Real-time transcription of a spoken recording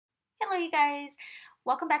Hello you guys,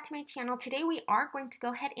 welcome back to my channel. Today we are going to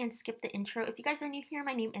go ahead and skip the intro. If you guys are new here,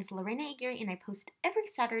 my name is Lorena Aguirre and I post every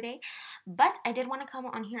Saturday, but I did want to come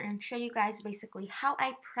on here and show you guys basically how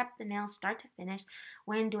I prep the nails start to finish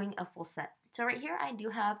when doing a full set. So right here I do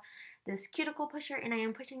have this cuticle pusher and I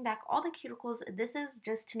am pushing back all the cuticles. This is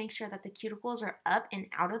just to make sure that the cuticles are up and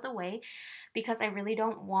out of the way because I really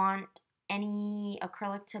don't want any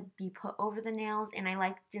acrylic to be put over the nails, and I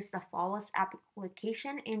like just the flawless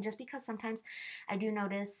application. And just because sometimes I do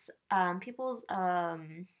notice people's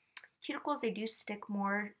cuticles, they do stick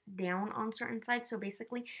more down on certain sides, so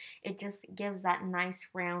basically it just gives that nice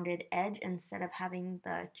rounded edge instead of having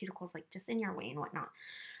the cuticles like just in your way and whatnot.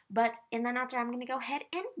 But and then after, I'm going to go ahead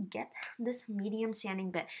and get this medium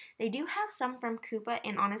sanding bit. They do have some from Koopa,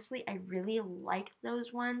 and honestly I really like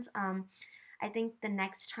those ones. I think the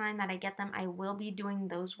next time that I get them, I will be doing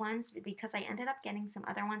those ones because I ended up getting some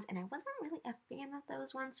other ones and I wasn't really a fan of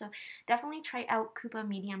those ones. So definitely try out Koopa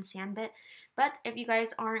Medium Sand Bit. But if you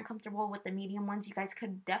guys aren't comfortable with the medium ones, you guys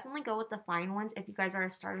could definitely go with the fine ones. If you guys are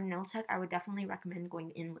a starter nail tech, I would definitely recommend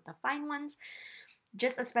going in with the fine ones.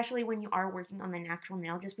 Just especially when you are working on the natural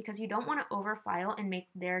nail, just because you don't want to overfile and make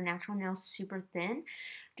their natural nails super thin,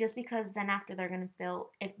 just because then after they're going to feel,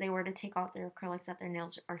 if they were to take off their acrylics, that their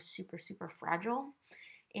nails are super fragile.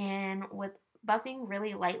 And with buffing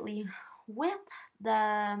really lightly with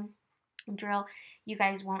the drill, you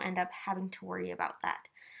guys won't end up having to worry about that.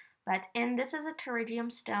 And this is a pterygium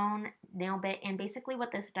stone nail bit, and basically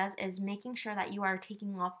what this does is making sure that you are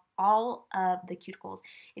taking off all of the cuticles.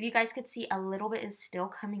 If you guys could see, a little bit is still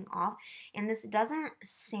coming off, and this doesn't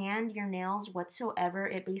sand your nails whatsoever.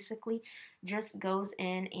 It basically just goes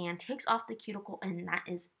in and takes off the cuticle, and that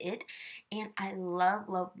is it. And I love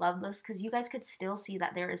this because you guys could still see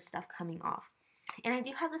that there is stuff coming off. And I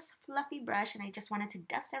do have this fluffy brush, and I just wanted to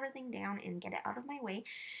dust everything down and get it out of my way.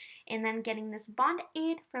 And then getting this Bond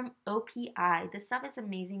Aid from OPI. This stuff is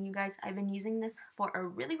amazing, you guys. I've been using this for a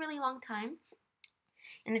really long time,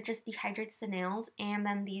 and it just dehydrates the nails. And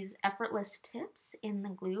then these effortless tips in the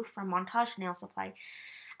glue from Montage Nail Supply.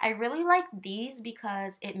 I really like these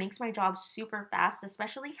because it makes my job super fast,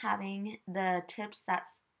 especially having the tips that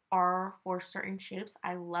are for certain shapes.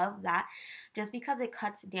 I love that just because it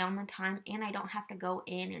cuts down the time and I don't have to go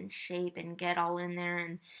in and shape and get all in there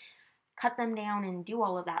and cut them down and do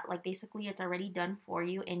all of that. Like basically it's already done for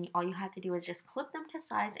you, and all you have to do is just clip them to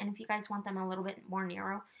size. And if you guys want them a little bit more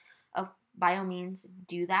narrow, by all means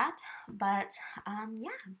do that. But yeah,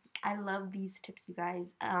 I love these tips, you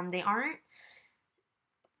guys. They aren't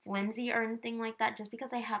flimsy or anything like that, just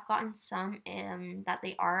because I have gotten some that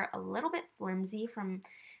they are a little bit flimsy from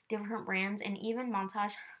different brands, and even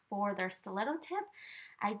Montage for their stiletto tip,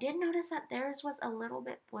 I did notice that theirs was a little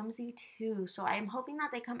bit flimsy too. So I'm hoping that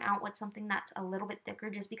they come out with something that's a little bit thicker,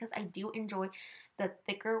 just because I do enjoy the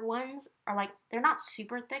thicker ones. Or like, they're not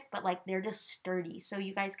super thick, but like they're just sturdy, so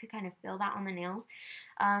you guys could kind of feel that on the nails.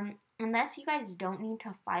 Unless you guys don't need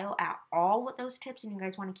to file at all with those tips and you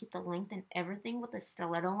guys want to keep the length and everything with the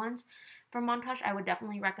stiletto ones from Montage, I would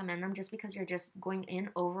definitely recommend them, just because you're just going in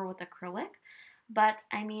over with acrylic. But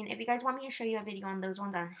I mean, if you guys want me to show you a video on those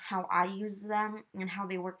ones, on how I use them and how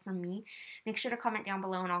they work for me, make sure to comment down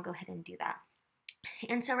below and I'll go ahead and do that.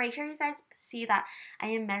 And so right here you guys see that I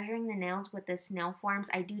am measuring the nails with this nail forms.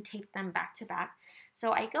 I do tape them back to back.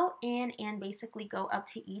 So I go in and basically go up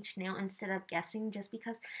to each nail instead of guessing, just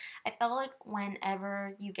because I felt like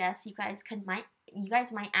whenever you guess, you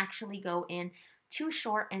guys might actually go in too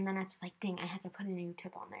short, and then it's like, dang, I had to put a new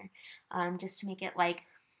tip on there, just to make it like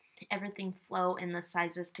everything flow and the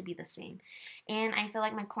sizes to be the same. And I feel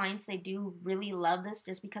like my clients, they do really love this,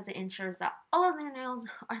 just because it ensures that all of their nails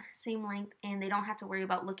are the same length and they don't have to worry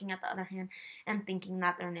about looking at the other hand and thinking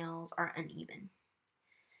that their nails are uneven.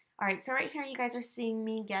 Alright, so right here you guys are seeing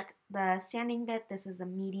me get the sanding bit. This is the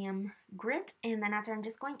medium grit, and then after, I'm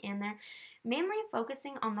just going in there, mainly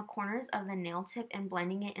focusing on the corners of the nail tip and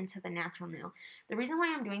blending it into the natural nail. The reason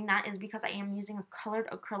why I'm doing that is because I am using a colored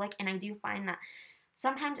acrylic, and I do find that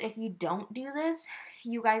sometimes if you don't do this,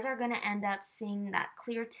 you guys are going to end up seeing that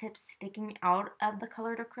clear tip sticking out of the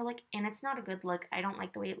colored acrylic, and it's not a good look. I don't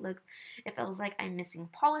like the way it looks. It feels like I'm missing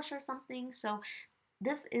polish or something. So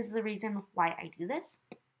this is the reason why I do this.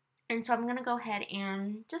 And so I'm going to go ahead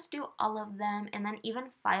and just do all of them, and then even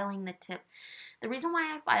filing the tip. The reason why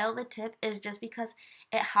I file the tip is just because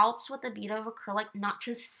it helps with the bead of acrylic not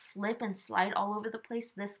just slip and slide all over the place.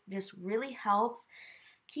 This just really helps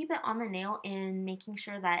keep it on the nail and making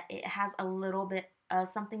sure that it has a little bit of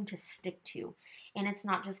something to stick to, and it's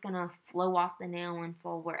not just gonna flow off the nail and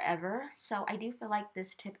fall wherever. So I do feel like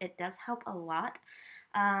this tip, it does help a lot.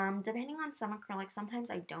 Depending on some acrylics,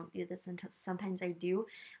 sometimes I don't do this and sometimes I do,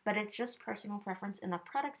 but it's just personal preference in the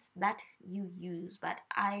products that you use. But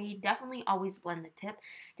I definitely always blend the tip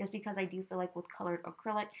just because I do feel like with colored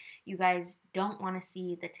acrylic, you guys don't want to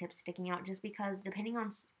see the tip sticking out just because depending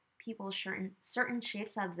on people's certain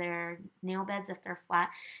shapes of their nail beds, if they're flat,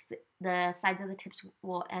 the sides of the tips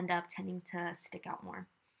will end up tending to stick out more.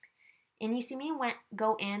 And you see me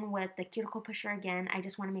go in with the cuticle pusher again. I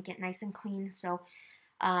just want to make it nice and clean. So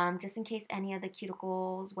just in case any of the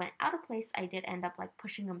cuticles went out of place, I did end up like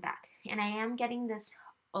pushing them back. And I am getting this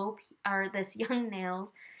this Young Nails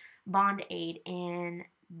Bond Aid, and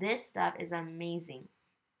this stuff is amazing.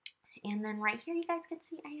 And then right here, you guys can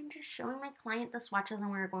see I am just showing my client the swatches,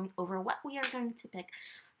 and we're going over what we are going to pick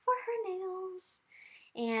for her nails.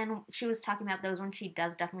 And she was talking about those ones she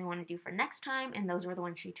does definitely want to do for next time, and those were the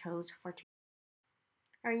ones she chose for today.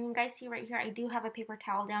 Alright, you can guys see right here, I do have a paper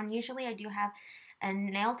towel down. Usually I do have a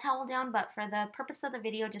nail towel down, but for the purpose of the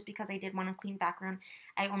video, just because I did want a clean background,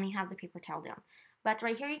 I only have the paper towel down. But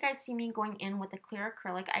right here, you guys see me going in with a clear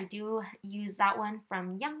acrylic. I do use that one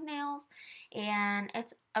from Young Nails, and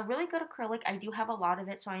it's a really good acrylic. I do have a lot of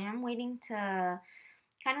it, so I am waiting to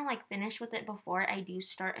kind of like finish with it before I do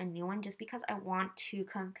start a new one, just because I want to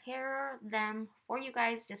compare them for you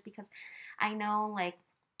guys, just because I know like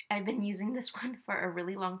I've been using this one for a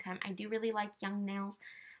really long time. I do really like Young Nails,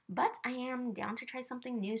 but I am down to try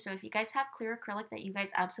something new. So if you guys have clear acrylic that you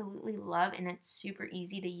guys absolutely love and it's super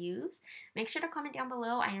easy to use, make sure to comment down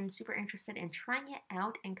below. I am super interested in trying it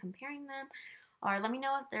out and comparing them, or let me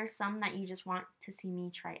know if there's some that you just want to see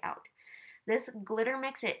me try out. This glitter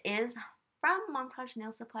mix, it is from Montage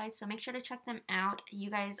Nail Supplies, so make sure to check them out. You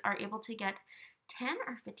guys are able to get 10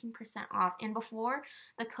 or 15% off, and before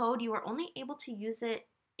the code you were only able to use it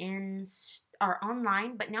in or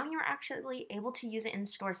online, but now you're actually able to use it in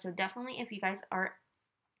store. So definitely, if you guys are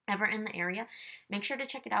ever in the area, make sure to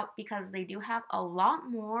check it out because they do have a lot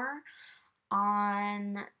more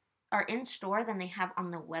on or in store than they have on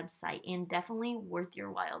the website, and definitely worth your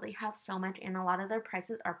while. They have so much, and a lot of their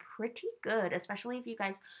prices are pretty good, especially if you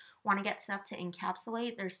guys want to get stuff to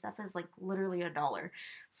encapsulate. Their stuff is like literally $1.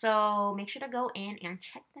 So make sure to go in and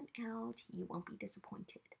check them out. You won't be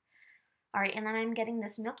disappointed. Alright, and then I'm getting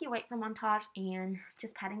this Milky White from Montage and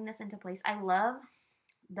just patting this into place. I love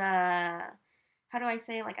the, how do I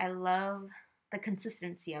say, like I love the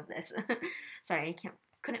consistency of this. Sorry,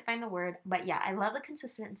 couldn't find the word, but yeah, I love the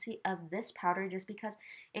consistency of this powder just because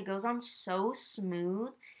it goes on so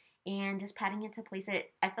smooth, and just patting it to place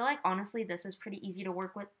I feel like honestly this is pretty easy to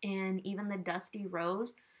work with, and even the Dusty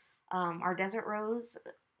Rose, our Desert Rose,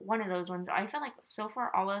 one of those ones, I feel like so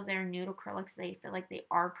far all of their nude acrylics, they feel like they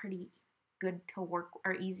are pretty good to work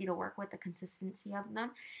or easy to work with. The consistency of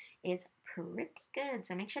them is pretty good,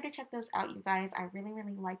 so make sure to check those out, you guys. I really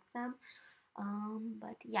like them.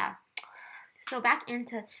 But yeah, so back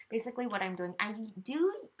into basically what I'm doing. I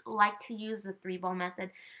do like to use the 3-ball method.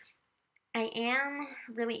 I am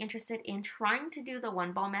really interested in trying to do the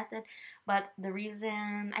 1-ball method, but the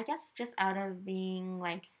reason, I guess just out of being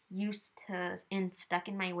like used to and stuck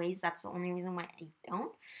in my ways, that's the only reason why I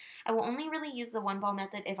don't. I will only really use the 1-ball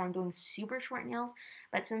method if I'm doing super short nails,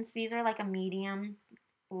 but since these are like a medium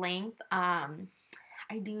length, I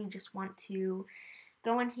do just want to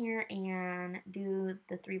go in here and do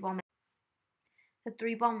the 3-ball method. The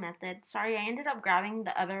 3-ball method. Sorry, I ended up grabbing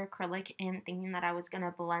the other acrylic and thinking that I was going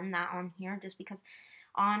to blend that on here just because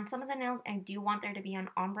on some of the nails I do want there to be an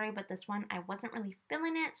ombre, but this one I wasn't really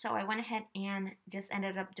feeling it, so I went ahead and just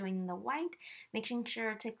ended up doing the white, making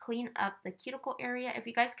sure to clean up the cuticle area. If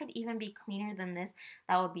you guys could even be cleaner than this,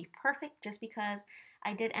 that would be perfect, just because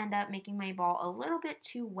I did end up making my ball a little bit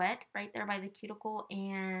too wet right there by the cuticle,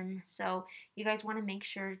 and so you guys want to make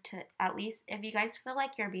sure to, at least if you guys feel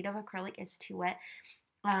like your bead of acrylic is too wet,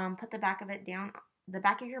 put the back of it down, the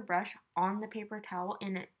back of your brush on the paper towel,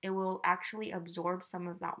 and it will actually absorb some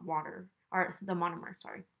of that water, or the monomer,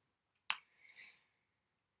 sorry.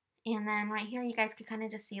 And then right here, you guys could kind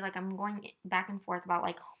of just see, like, I'm going back and forth about,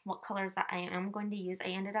 like, what colors that I am going to use. I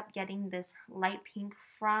ended up getting this light pink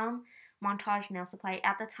from Montage Nail Supply.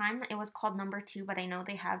 At the time, it was called number 2, but I know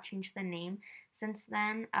they have changed the name since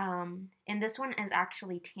then. And this one is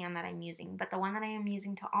actually tan that I'm using, but the one that I am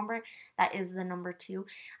using to ombre, that is the number 2.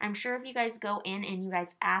 I'm sure if you guys go in and you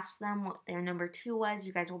guys ask them what their number 2 was,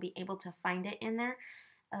 you guys will be able to find it in there.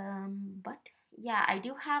 But yeah, I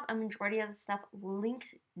do have a majority of the stuff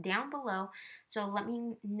linked down below, so let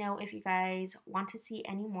me know if you guys want to see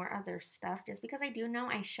any more of their stuff, just because I do know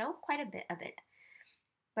I show quite a bit of it.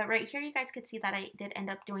 But right here, you guys could see that I did end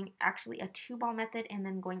up doing actually a 2-ball method and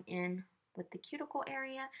then going in with the cuticle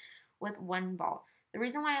area with 1 ball. The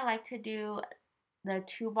reason why I like to do the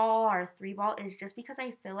 2 ball or 3 ball is just because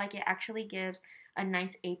I feel like it actually gives a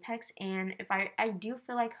nice apex. And if I do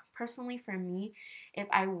feel like, personally for me, if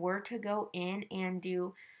I were to go in and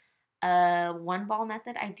do a 1 ball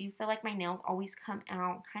method, I do feel like my nails always come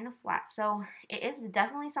out kind of flat. So it is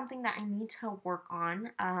definitely something that I need to work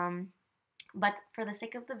on. But for the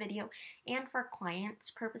sake of the video and for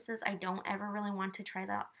clients purposes, I don't ever really want to try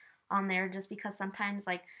that on there, just because sometimes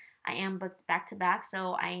like I am booked back to back,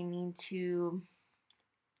 so I need to,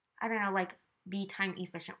 I don't know, like be time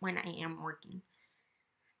efficient when I am working.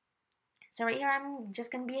 So right here, I'm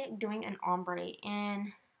just going to be doing an ombre.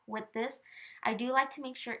 And with this, I do like to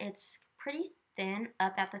make sure it's pretty thin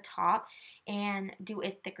up at the top and do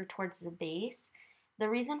it thicker towards the base. The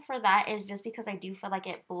reason for that is just because I do feel like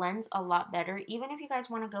it blends a lot better. Even if you guys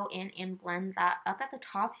want to go in and blend that up at the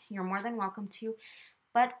top, you're more than welcome to.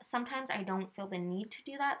 But sometimes I don't feel the need to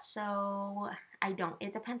do that, so I don't.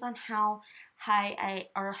 It depends on how high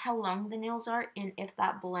or how long the nails are, and if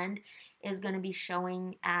that blend is going to be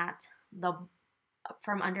showing at the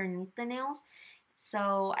from underneath the nails.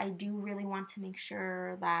 So I do really want to make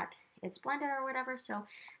sure that it's blended or whatever. So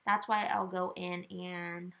that's why I'll go in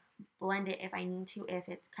and blend it if I need to, if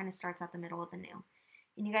it kind of starts at the middle of the nail.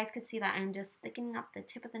 And you guys could see that I'm just thickening up the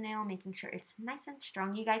tip of the nail, making sure it's nice and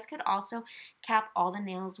strong. You guys could also cap all the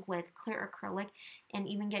nails with clear acrylic and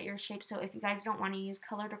even get your shape. So if you guys don't want to use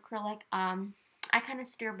colored acrylic, I kind of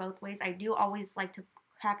steer both ways. I do always like to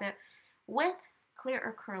cap it with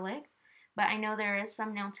clear acrylic, but I know there is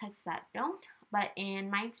some nail techs that don't. But in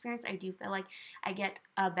my experience, I do feel like I get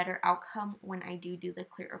a better outcome when I do the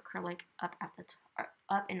clear acrylic up at the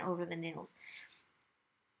up and over the nails.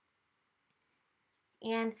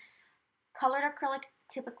 And colored acrylic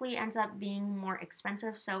typically ends up being more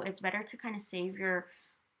expensive, so it's better to kind of save your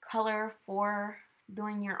color for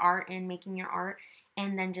doing your art and making your art,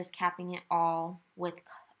 and then just capping it all with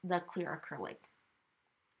the clear acrylic.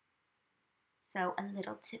 So a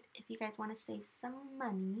little tip if you guys want to save some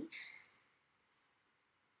money.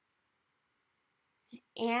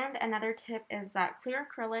 And another tip is that clear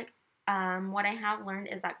acrylic, what I have learned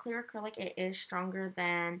is that clear acrylic, it is stronger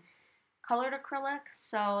than colored acrylic,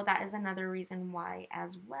 so that is another reason why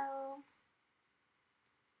as well.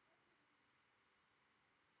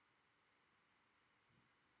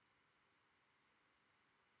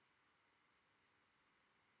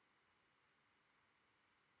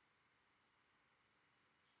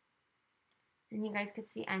 And you guys could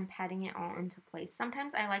see I'm patting it all into place.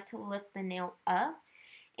 Sometimes I like to lift the nail up,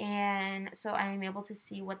 and so I am able to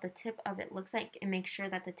see what the tip of it looks like and make sure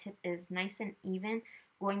that the tip is nice and even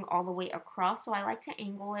going all the way across. So I like to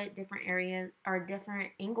angle it different areas or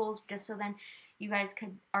different angles, just so then you guys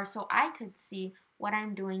could, or so I could see what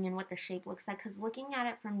I'm doing and what the shape looks like. Because looking at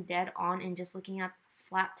it from dead on and just looking at the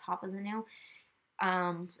flat top of the nail,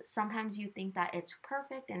 sometimes you think that it's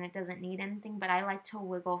perfect and it doesn't need anything, but I like to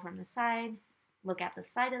wiggle from the side, look at the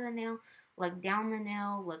side of the nail, look down the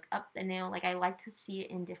nail, look up the nail. Like, I like to see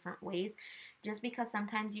it in different ways, just because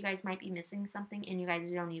sometimes you guys might be missing something and you guys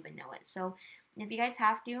don't even know it. So if you guys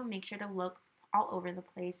have to, make sure to look all over the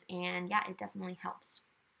place, and yeah, it definitely helps.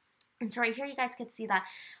 And so right here you guys could see that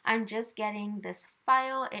I'm just getting this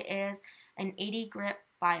file. It is an 80 grit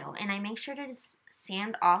file, and I make sure to just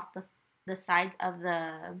sand off the sides of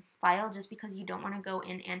the file, just because you don't want to go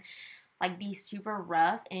in and like be super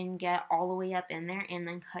rough and get all the way up in there and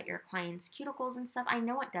then cut your client's cuticles and stuff. I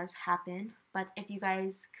know it does happen, but if you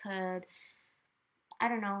guys could, I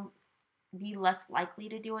don't know, be less likely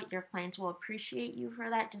to do it, your clients will appreciate you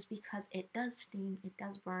for that, just because it does sting, it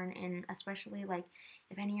does burn. And especially like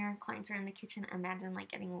if any of your clients are in the kitchen, imagine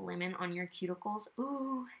like getting lemon on your cuticles.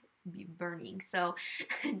 Ooh, be burning. So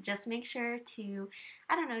just make sure to,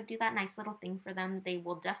 I don't know, do that nice little thing for them. They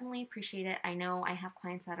will definitely appreciate it. I know I have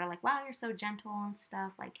clients that are like, wow, you're so gentle and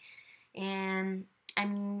stuff, like, and I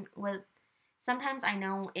mean, with sometimes I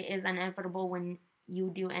know it is inevitable when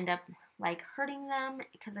you do end up like hurting them,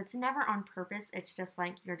 because it's never on purpose. It's just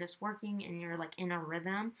like you're just working and you're like in a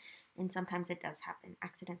rhythm, and sometimes it does happen,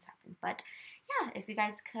 accidents happen. But yeah, if you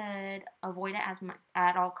guys could avoid it as much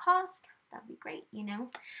at all cost, that'd be great, you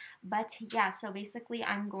know. But yeah, so basically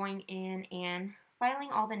I'm going in and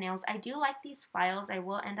filing all the nails. I do like these files. I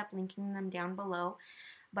will end up linking them down below,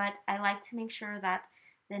 but I like to make sure that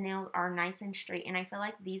the nails are nice and straight, and I feel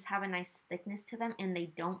like these have a nice thickness to them and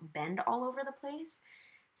they don't bend all over the place.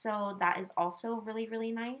 So that is also really,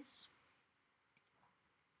 really nice.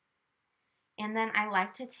 And then I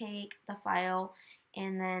like to take the file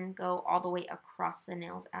and then go all the way across the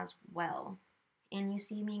nails as well. And you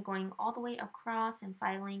see me going all the way across and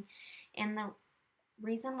filing. And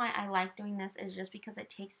reason why I like doing this is just because it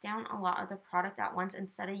takes down a lot of the product at once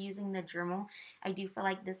instead of using the Dremel. I do feel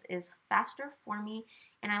like this is faster for me,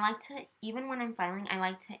 and I like to, even when I'm filing, I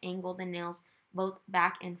like to angle the nails both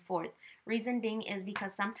back and forth. Reason being is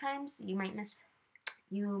because sometimes you might miss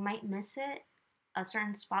it, a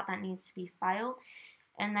certain spot that needs to be filed,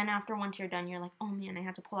 and then after once you're done, you're like, oh man, I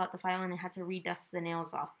had to pull out the file and I had to redust the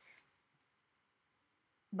nails off.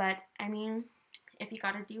 But I mean, if you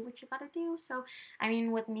gotta do what you gotta do. So I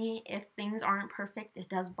mean, with me, if things aren't perfect, it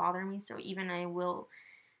does bother me. So even I will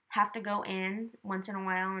have to go in once in a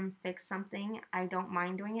while and fix something. I don't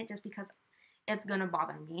mind doing it just because it's gonna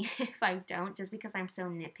bother me if I don't, just because I'm so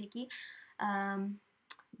nitpicky. Um,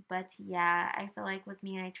 but yeah, I feel like with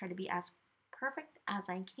me, I try to be as perfect as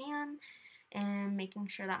I can and making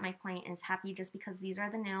sure that my client is happy, just because these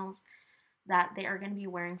are the nails that they are going to be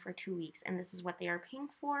wearing for 2 weeks and this is what they are paying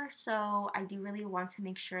for. So I do really want to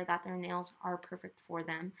make sure that their nails are perfect for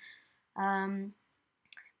them. Um,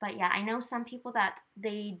 but yeah, I know some people that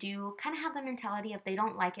they do kind of have the mentality if they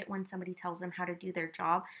don't like it when somebody tells them how to do their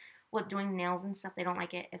job with doing nails and stuff. They don't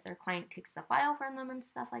like it if their client takes the file from them and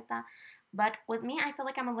stuff like that. But with me, I feel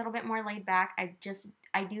like I'm a little bit more laid back. I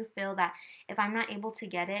do feel that if I'm not able to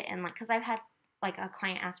get it, and like, because I've had like a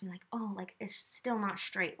client ask me like, oh, like it's still not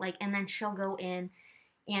straight, like, and then she'll go in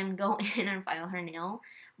and go in and file her nail.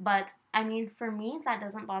 But I mean, for me, that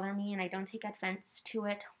doesn't bother me and I don't take offense to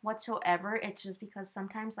it whatsoever. It's just because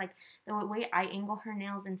sometimes, like, the way I angle her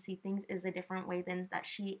nails and see things is a different way than that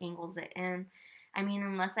she angles it. And I mean,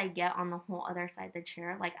 unless I get on the whole other side of the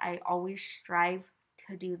chair, like, I always strive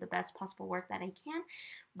to do the best possible work that I can.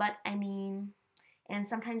 But I mean, and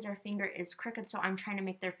sometimes their finger is crooked, so I'm trying to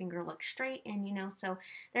make their finger look straight, and so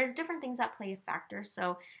there's different things that play a factor.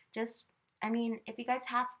 So just, I mean, if you guys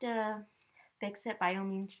have to fix it, by all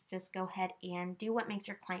means, just go ahead and do what makes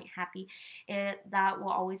your client happy. That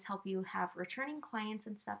will always help you have returning clients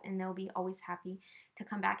and stuff, and they'll be always happy to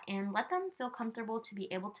come back, and let them feel comfortable to be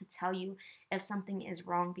able to tell you if something is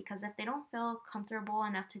wrong, because if they don't feel comfortable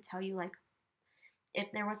enough to tell you, like, if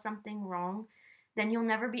there was something wrong, then you'll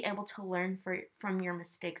never be able to learn from your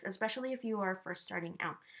mistakes, especially if you are first starting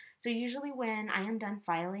out. So usually when I am done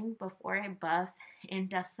filing, before I buff and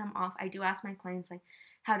dust them off, I do ask my clients, like,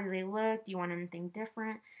 how do they look? Do you want anything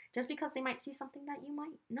different? Just because they might see something that you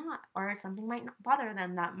might not, or something might not bother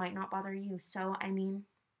them that might not bother you. So I mean,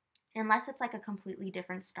 unless it's like a completely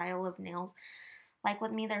different style of nails, like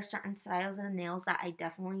with me, there's certain styles of nails that I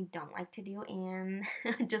definitely don't like to do, and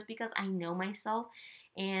just because I know myself,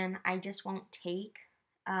 and I just won't take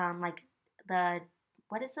like the,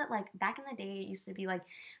 what is it, like back in the day it used to be like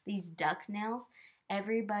these duck nails.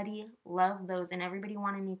 Everybody loved those and everybody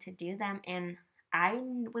wanted me to do them, and I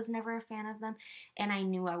was never a fan of them, and I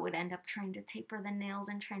knew I would end up trying to taper the nails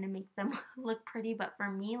and trying to make them look pretty. But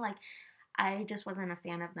for me, like, I just wasn't a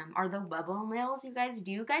fan of them. Are the bubble nails, you guys?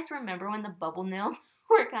 Do you guys remember when the bubble nails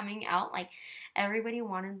were coming out? Like, everybody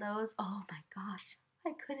wanted those. Oh my gosh,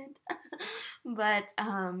 I couldn't. But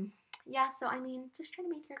yeah, so I mean, just try to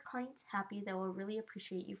make your clients happy. They will really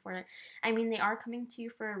appreciate you for it. I mean, they are coming to you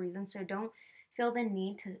for a reason, so don't feel the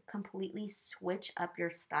need to completely switch up your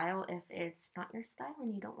style if it's not your style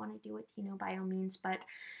and you don't want to do it, by all means. But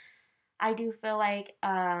I do feel like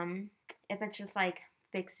if it's just like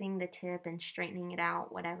fixing the tip and straightening it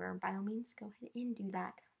out, whatever, by all means, go ahead and do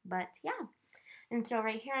that. But yeah. And so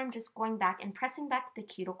right here, I'm just going back and pressing back the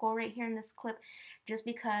cuticle right here in this clip, just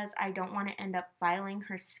because I don't want to end up filing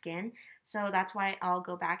her skin. So that's why I'll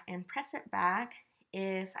go back and press it back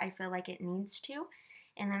if I feel like it needs to.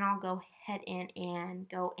 And then I'll go ahead and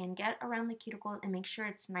go and get around the cuticle and make sure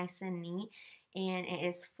it's nice and neat and it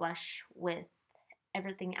is flush with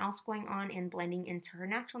everything else going on and blending into her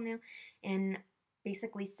natural nail and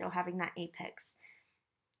basically still having that apex.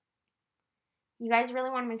 You guys really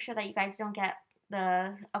want to make sure that you guys don't get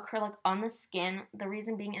the acrylic on the skin. The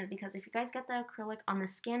reason being is because if you guys get the acrylic on the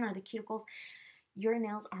skin or the cuticles, your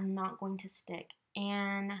nails are not going to stick.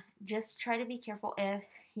 And just try to be careful if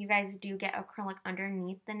you guys do get acrylic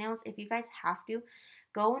underneath the nails. If you guys have to,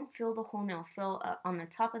 go and feel the whole nail. Feel on the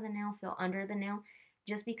top of the nail, feel under the nail,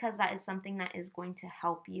 just because that is something that is going to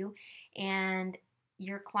help you. And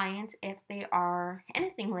your clients, if they are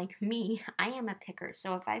anything like me, I am a picker.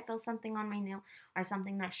 So if I feel something on my nail or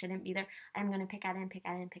something that shouldn't be there, I'm going to pick at it and pick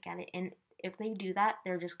at it and pick at it. And if they do that,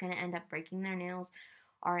 they're just going to end up breaking their nails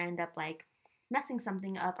or end up like messing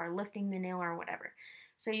something up or lifting the nail or whatever.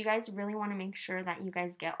 So you guys really want to make sure that you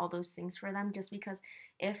guys get all those things for them, just because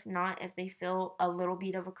if not, if they feel a little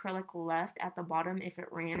bit of acrylic left at the bottom, if it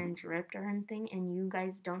ran and dripped or anything, and you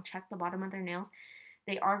guys don't check the bottom of their nails,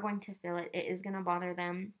 they are going to feel it. It is going to bother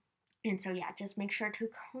them. And so yeah, just make sure to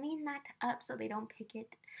clean that up so they don't pick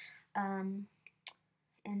it. Um,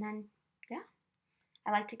 and then yeah,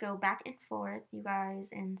 I like to go back and forth, you guys,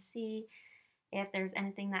 and see if there's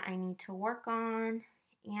anything that I need to work on.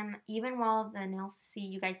 And even while the nails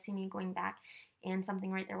you guys see me going back and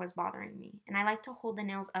something right there was bothering me. And I like to hold the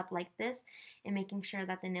nails up like this and making sure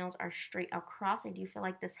that the nails are straight across. I do feel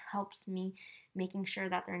like this helps me making sure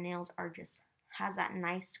that their nails are just has that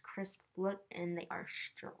nice crisp look and they are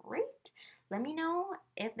straight. Let me know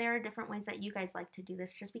if there are different ways that you guys like to do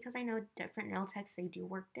this, just because I know different nail techs, they do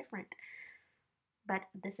work different. But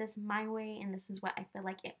this is my way and this is what I feel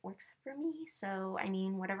like it works for me. So, I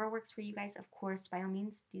mean, whatever works for you guys, of course, by all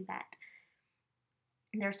means, do that.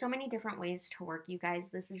 There's so many different ways to work, you guys.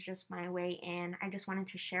 This is just my way, and I just wanted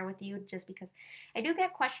to share with you just because I do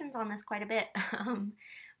get questions on this quite a bit.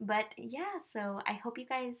 But yeah, so I hope you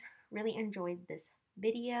guys really enjoyed this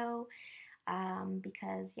video,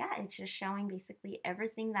 because yeah, it's just showing basically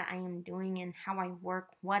everything that I am doing and how I work,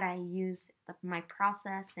 what I use, my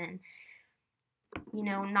process, and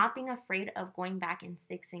not being afraid of going back and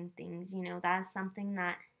fixing things. That is something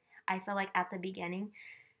that I feel like at the beginning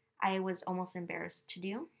I was almost embarrassed to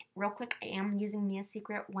do. Real quick, I am using Mia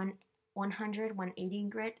Secret 180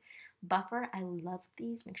 grit buffer. I love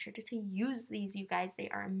these. Make sure to use these, you guys. They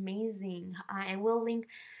are amazing. I will link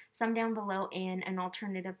some down below and an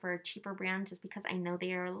alternative for a cheaper brand just because I know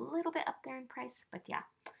they are a little bit up there in price. But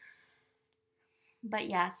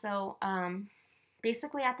yeah, so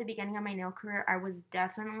basically at the beginning of my nail career, I was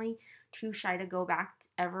definitely too shy to go back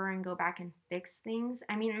and go back and fix things.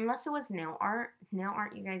 I mean, unless it was nail art. Nail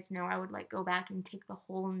art, you guys know, I would like go back and take the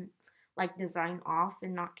whole like design off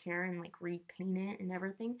and not care and like repaint it and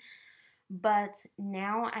everything. But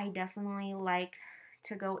now I definitely like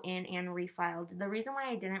to go in and refile. The reason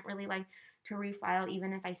why I didn't really like to refile,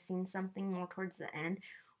 even if I seen something more towards the end,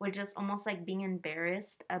 was just almost like being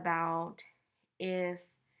embarrassed about if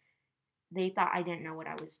they thought I didn't know what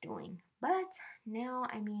I was doing. But now,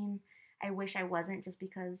 I mean, I wish I wasn't, just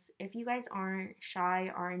because if you guys aren't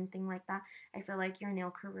shy or anything like that, I feel like your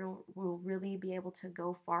nail career will really be able to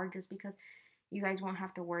go far, just because you guys won't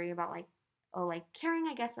have to worry about like caring,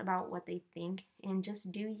 I guess, about what they think, and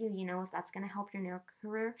just do you, if that's going to help your nail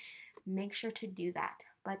career, make sure to do that.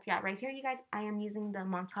 But yeah, right here, you guys, I am using the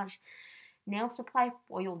Montage Nail Supply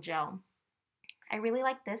Foil Gel. I really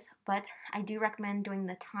like this, but I do recommend doing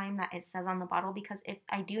the time that it says on the bottle, because if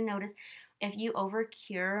I do notice, if you over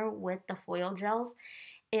cure with the foil gels,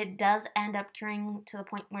 it does end up curing to the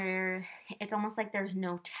point where it's almost like there's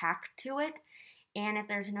no tack to it. And if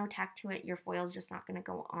there's no tack to it, your foil is just not going to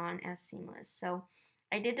go on as seamless. So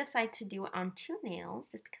I did decide to do it on 2 nails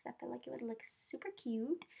just because I felt like it would look super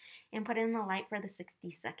cute, and put it in the light for the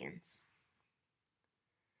 60 seconds.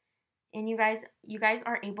 And you guys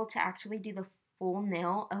are able to actually do the full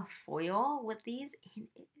nail of foil with these, and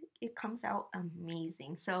it comes out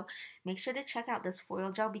amazing. So make sure to check out this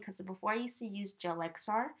foil gel, because before I used to use Gel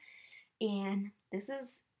XR, and this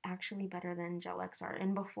is actually better than Gel XR.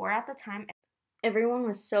 And before, at the time, everyone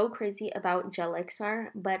was so crazy about Gel XR,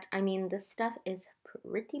 but I mean, this stuff is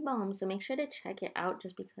pretty bomb. So make sure to check it out,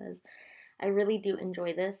 just because I really do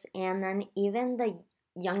enjoy this. And then even the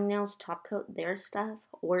Young Nails top coat, their stuff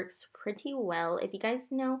works pretty well. If you guys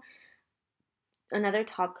know another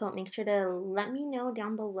top coat, make sure to let me know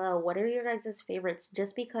down below. What are your guys' favorites?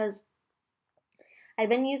 Just because I've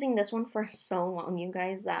been using this one for so long, you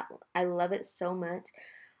guys, that I love it so much.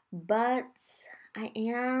 But I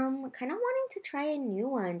am kind of wanting to try a new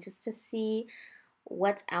one just to see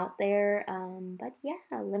what's out there. But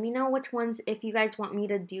yeah, let me know which ones, if you guys want me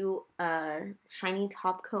to do a shiny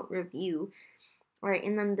top coat review. Alright,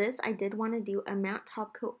 and then this, I did want to do a matte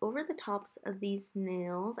top coat over the tops of these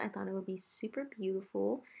nails. I thought it would be super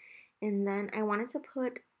beautiful. And then I wanted to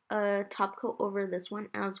put a top coat over this one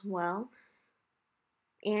as well.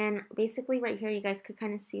 And basically right here, you guys could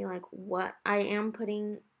kind of see like what I am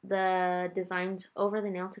putting the designs over the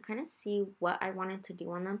nail to kind of see what I wanted to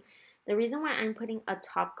do on them. The reason why I'm putting a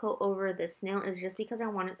top coat over this nail is just because I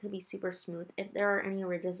want it to be super smooth. If there are any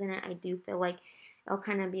ridges in it, I do feel like it'll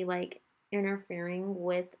kind of be like interfering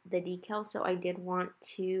with the decal. So I did want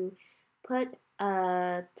to put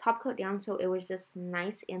a top coat down so it was just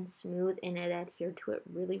nice and smooth, and it adhered to it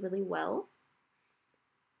really, really well.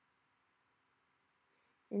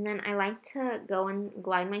 And then I like to go and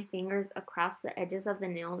glide my fingers across the edges of the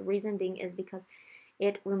nail. The reason being is because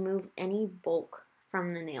it removes any bulk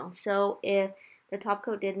from the nail. So if the top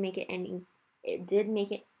coat did make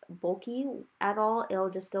it bulky at all, it'll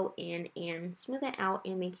just go in and smooth it out,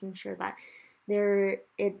 and making sure that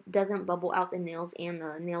it doesn't bubble out the nails and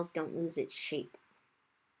the nails don't lose its shape.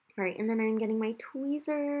 Alright, and then I'm getting my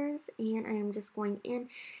tweezers, and I am just going in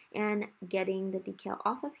and getting the decal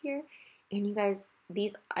off of here. And you guys,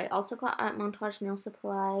 these I also got at Montage Nail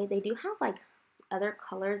Supply. They do have like other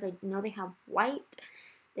colors. I know they have white,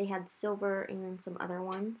 they had silver, and some other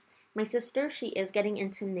ones. My sister, she is getting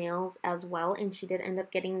into nails as well, and she did end up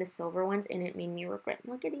getting the silver ones, and it made me regret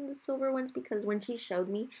not getting the silver ones because when she showed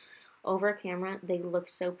me over camera, they look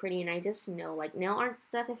so pretty, and I just know, like, nail art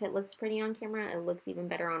stuff, if it looks pretty on camera, it looks even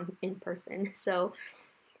better on in person. So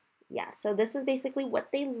yeah, so this is basically what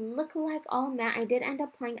they look like, all matte. I did end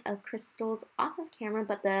up applying crystals off of camera,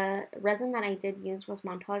 but the resin that I did use was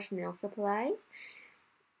Montage Nail Supplies.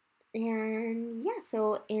 And yeah,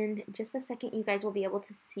 so in just a second, you guys will be able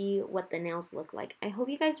to see what the nails look like. I hope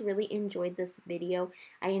you guys really enjoyed this video.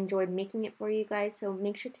 I enjoyed making it for you guys, so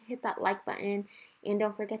make sure to hit that like button and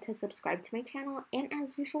don't forget to subscribe to my channel. And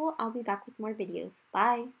as usual, I'll be back with more videos.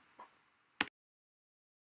 Bye!